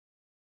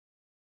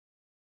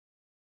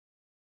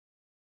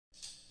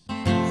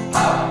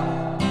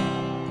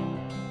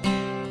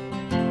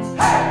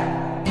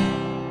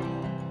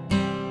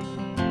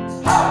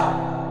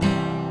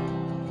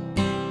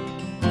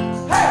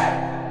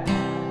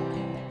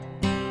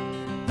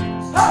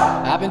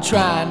I've been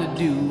trying to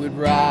do it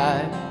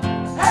right.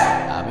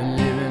 I've been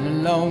living a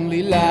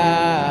lonely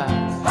life.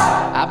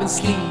 I've been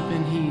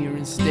sleeping here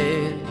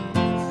instead.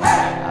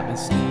 I've been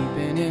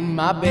sleeping in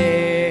my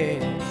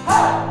bed.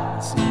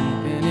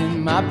 Sleeping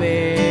in my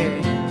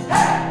bed.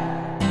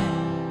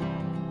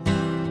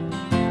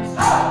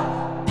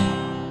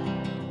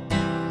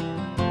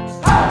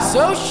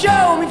 So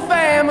show me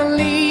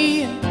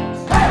family,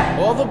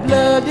 all the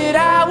blood that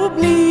I will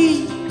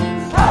bleed.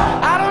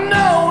 I don't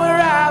know where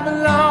I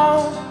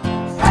belong.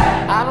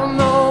 I don't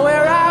know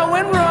where I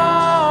went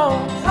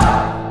wrong,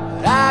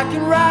 but I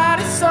can write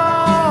a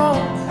song.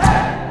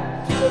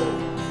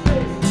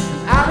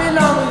 I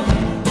belong with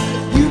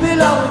you, you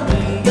belong with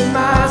me,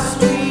 my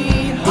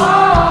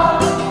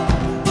sweetheart.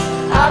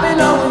 I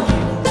belong with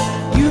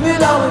you, you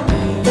belong with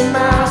me,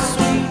 my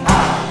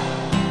sweetheart.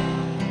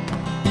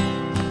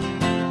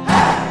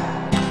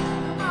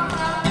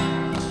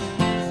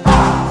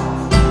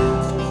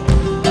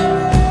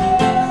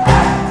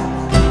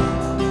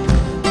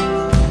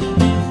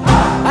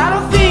 I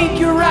don't think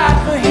you're right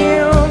for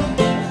him.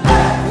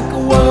 Think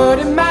of what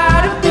it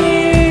might have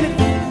been if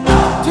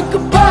you took a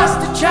bus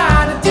to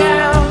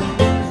Chinatown.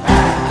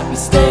 I'd be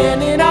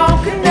standing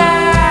on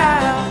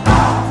Canal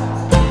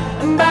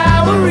and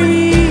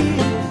Bowery.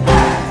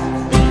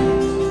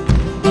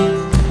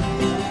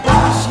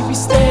 She'd be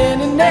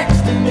standing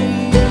next to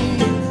me.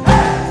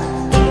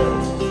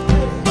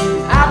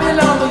 I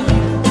belong with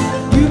you,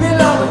 you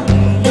belong with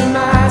me, you're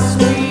my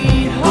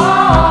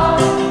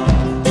sweetheart.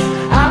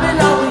 I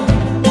belong with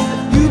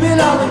you, you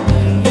belong with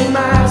me, you're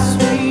my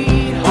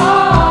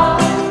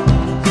sweetheart.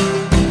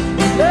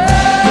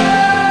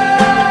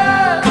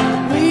 Love,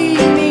 we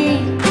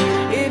need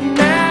it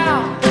now.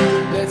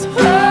 Let's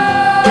hold,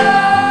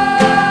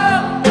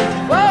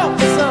 whoa,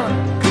 son.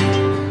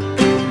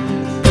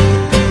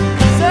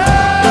 So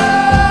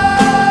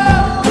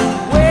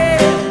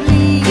we're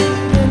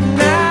bleeding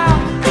now.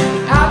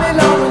 I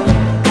belong with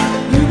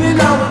you, you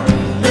belong with me,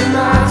 you're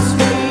my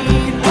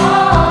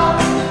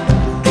sweetheart.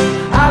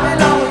 I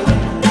belong with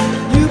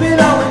you, you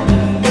belong with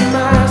me, you're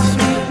my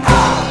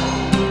sweetheart.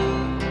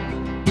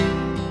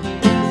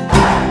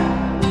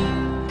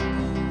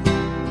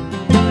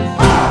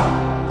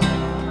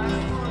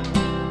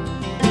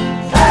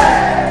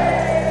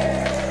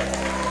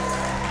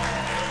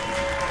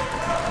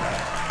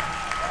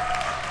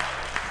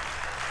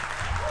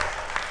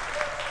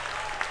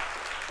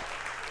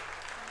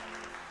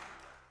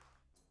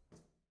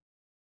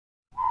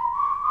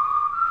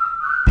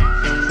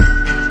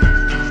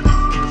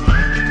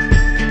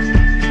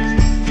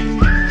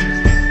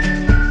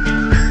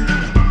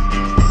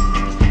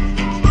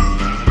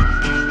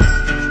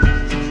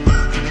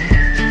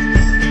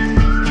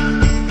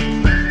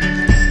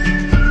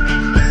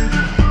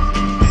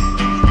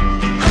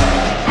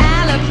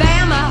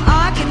 Alabama,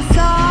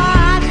 Arkansas,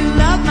 I do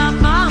love my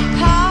mom,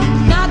 Paul,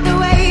 not the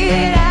way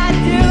that I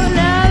do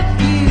love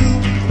you.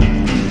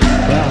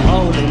 Well,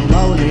 holy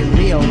moly,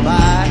 Leo,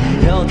 my,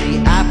 you're the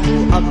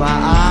apple of my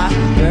eye.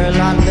 Girl,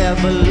 I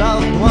never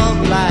loved one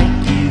like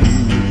you.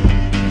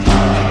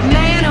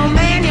 Man, oh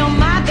man, you're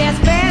my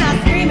best friend. I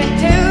scream it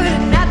too.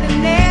 There's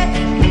nothing there.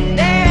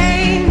 There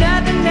ain't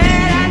nothing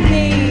that I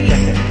need.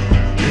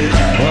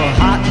 Well,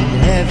 hot and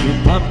heavy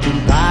pumpkin